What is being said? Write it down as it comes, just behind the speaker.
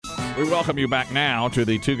We welcome you back now to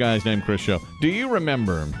the Two Guys Named Chris show. Do you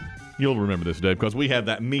remember, you'll remember this, Dave, because we have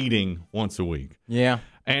that meeting once a week. Yeah.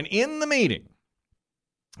 And in the meeting,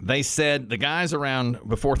 they said the guys around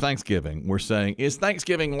before Thanksgiving were saying, is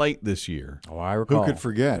Thanksgiving late this year? Oh, I recall. Who could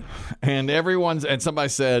forget? And somebody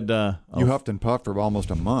said, You huffed and puffed for almost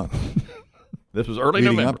a month. this was early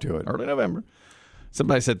Leading November. up to it. Early November.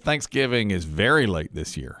 Somebody said Thanksgiving is very late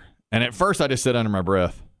this year. And at first I just said under my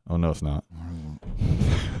breath, oh, no, it's not.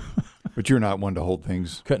 But you're not one to hold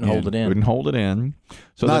things. Couldn't hold it in. Couldn't hold it in.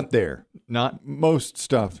 So Not there. Not. Most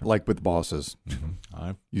stuff, like with bosses,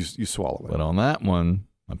 I you swallow it. But on that one,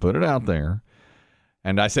 I put it out there.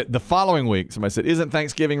 And I said, the following week, somebody said, isn't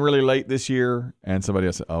Thanksgiving really late this year? And somebody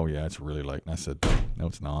else said, oh, yeah, it's really late. And I said, no,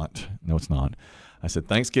 it's not. No, it's not. I said,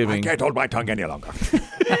 Thanksgiving. I can't hold my tongue any longer.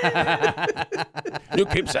 You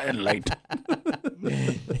keep saying late.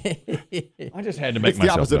 I just had to make It's the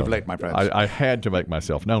myself opposite known. of late, my friends. I had to make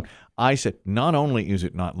myself known. I said, not only is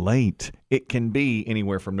it not late, it can be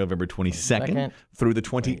anywhere from November 22nd through the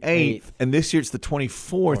 28th. And this year it's the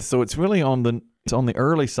 24th, so it's really on the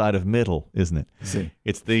early side of middle, isn't it? See.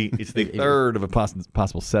 It's the third of a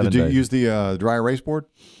possible 7 Did you days. use the dry erase board?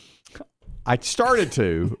 I started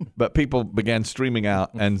to, but people began streaming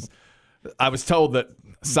out, and I was told that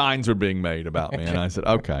signs were being made about me, and I said,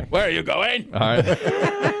 okay. Where are you going? All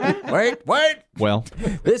right. Wait. Well,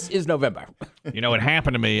 This is November. it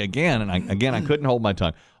happened to me again, and I couldn't hold my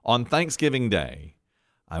tongue. On Thanksgiving Day,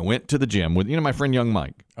 I went to the gym with, my friend Young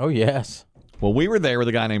Mike. Oh, yes. Well, we were there with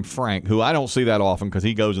a guy named Frank, who I don't see that often because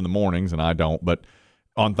he goes in the mornings and I don't, but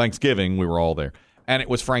on Thanksgiving, we were all there. And it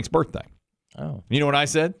was Frank's birthday. Oh. You know what I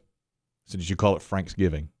said? I said, did you call it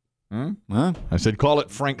Franksgiving? Huh? I said, call it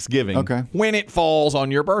Franksgiving Okay. when it falls on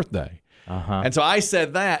your birthday. Uh-huh. And so I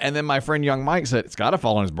said that, and then my friend Young Mike said, it's got to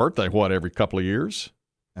fall on his birthday, every couple of years?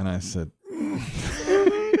 And I said,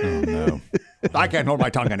 Oh, no. I can't hold my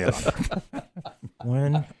tongue any longer.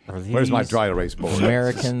 When are these Where's my dry erase board?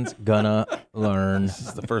 Americans gonna learn? This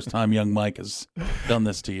is the first time young Mike has done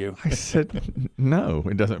this to you. I said, no,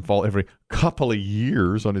 it doesn't fall every couple of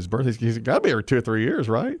years on his birthday. He's got to be every 2 or 3 years,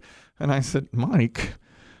 right? And I said, Mike,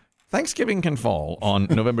 Thanksgiving can fall on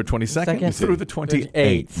November 22nd through the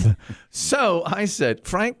 28th. So I said,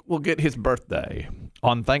 Frank will get his birthday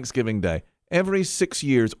on Thanksgiving Day every 6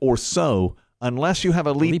 years or so, unless you have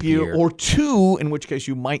a leap year or two, in which case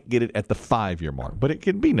you might get it at the 5-year mark. But it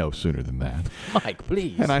can be no sooner than that. Mike,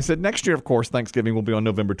 please. And I said, next year, of course, Thanksgiving will be on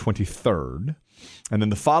November 23rd. And then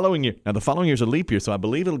the following year, now the following year is a leap year, so I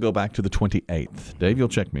believe it'll go back to the 28th. Dave, you'll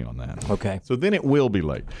check me on that. Okay. So then it will be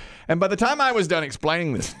late. And by the time I was done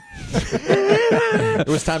explaining this, It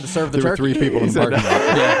was time to serve the There were turkey. 3 people in the parking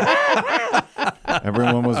lot.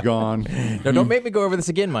 Everyone was gone. No, don't make me go over this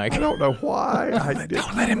again, Mike. I don't know why I did.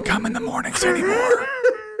 Don't let him come in the mornings anymore.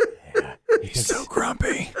 He's so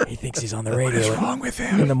grumpy. He thinks he's on the radio. What's wrong with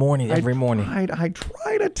him? In the morning, every morning. I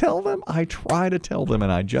try to tell them.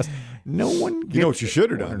 And I just, no one gets You know what you should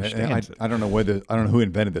have done? understands it. I don't know who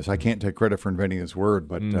invented this. I can't take credit for inventing this word,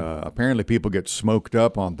 but apparently people get smoked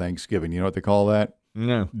up on Thanksgiving. You know what they call that?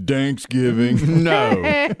 No. Thanksgiving. No.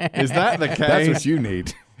 Is that the case? That's what you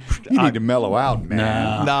need. You need to mellow out,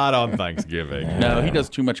 man. Not on Thanksgiving. No, he does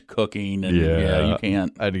too much cooking, and you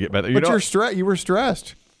can't. I had to get better. But you were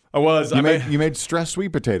stressed. I was. You made stressed sweet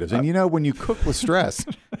potatoes, and when you cook with stress,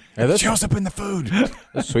 Hey, it shows up in the food.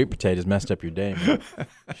 those sweet potatoes messed up your day, man.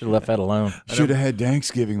 Should have left that alone. Should have had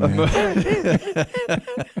Thanksgiving, man.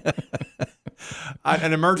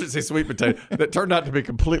 An emergency sweet potato that turned out to be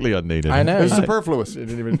completely unneeded. I know. It was superfluous. It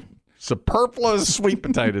didn't even. Superfluous sweet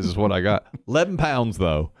potatoes is what I got. 11 pounds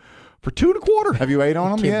though, for 2 1/4. Have you ate on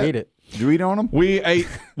them Can't yet? beat it. Did you eat on them? We ate.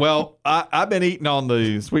 Well, I've been eating on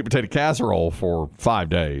the sweet potato casserole for 5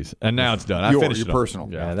 days, and now it's done. I finished your it off. personal.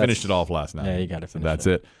 Yeah, Yeah, I that's- finished it off last night. Yeah, you gotta finish That's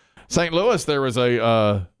it. it. St. Louis, there was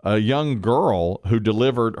a young girl who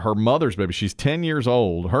delivered her mother's baby. She's 10 years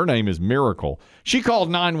old. Her name is Miracle. She called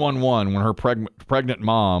 911 when her pregnant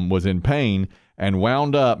mom was in pain and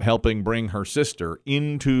wound up helping bring her sister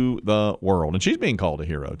into the world. And she's being called a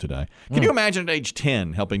hero today. Can you imagine at age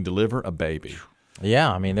 10 helping deliver a baby?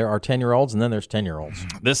 Yeah, I mean, there are 10-year-olds, and then there's 10-year-olds.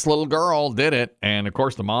 This little girl did it, and of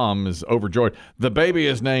course the mom is overjoyed. The baby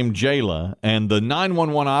is named Jayla, and the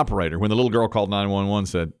 911 operator, when the little girl called 911,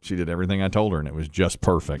 said she did everything I told her, and it was just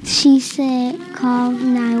perfect. She said, call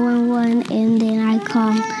 911, and then I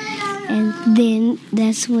called And then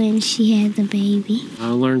that's when she had the baby. I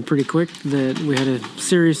learned pretty quick that we had a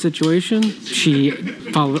serious situation. She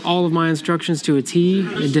followed all of my instructions to a T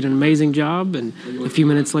and did an amazing job. And a few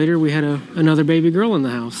minutes later, we had another baby girl in the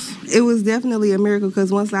house. It was definitely a miracle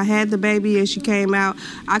because once I had the baby and she came out,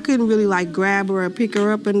 I couldn't really like grab her or pick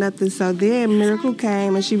her up or nothing. So then Miracle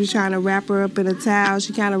came and she was trying to wrap her up in a towel.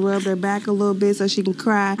 She kind of rubbed her back a little bit so she can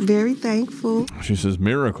cry. Very thankful. She says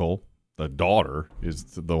Miracle, the daughter, is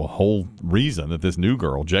the whole reason that this new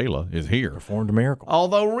girl, Jayla, is here. Performed a miracle.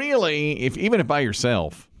 Although really, even if by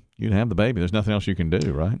yourself, you'd have the baby, there's nothing else you can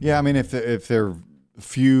do, right? Yeah, I mean, if there are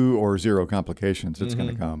few or zero complications, it's going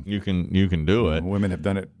to come. You can do it. Women have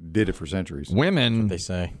did it for centuries. Women, They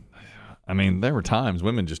say. I mean, there were times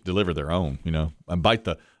women just deliver their own, and bite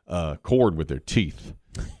the cord with their teeth.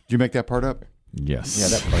 Did you make that part up? Yes. Yeah,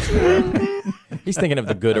 that part's good. He's thinking of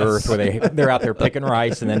the Good Earth where they're out there picking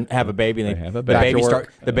rice and then have a baby and They have a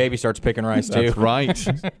the baby starts picking rice too. That's right.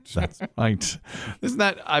 That's right. Isn't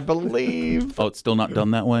that, I believe, Oh, it's still not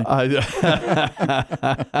done that way?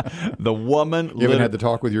 the woman. You haven't had the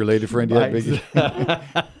talk with your lady friend yet, Biggie?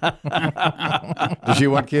 Does she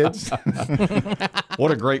want kids?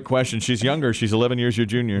 What a great question. She's younger. She's 11 years your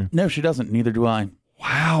junior. No, she doesn't. Neither do I.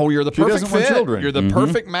 Wow, you're the She perfect doesn't want fit. children. You're the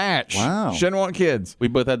perfect match. Wow. She doesn't want kids. We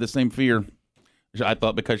both had the same fear. I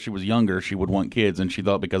thought because she was younger, she would want kids, and she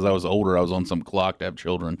thought because I was older, I was on some clock to have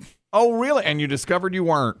children. Oh, really? And you discovered you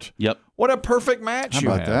weren't. Yep. What a perfect match How you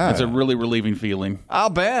about have. that? It's a really relieving feeling. I'll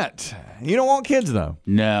bet. You don't want kids, though.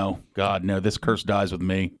 No, God, no. This curse dies with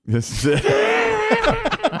me. This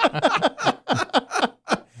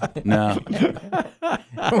No.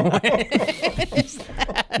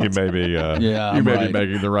 You may be, Yeah, you may I'm be right.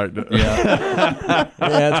 making the right. Yeah. Yeah,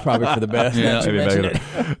 that's probably for the best. Yeah. Now that you Maybe mention making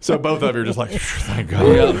it. it. So both of you are just like, thank God.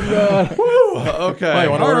 Yeah. Woo, okay. Wait,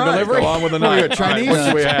 want to All order right. delivery? Go on with the What do we night. got, Chinese? What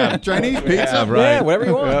do we have? Chinese pizza? Yeah, right. Yeah, whatever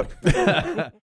you want. Yep.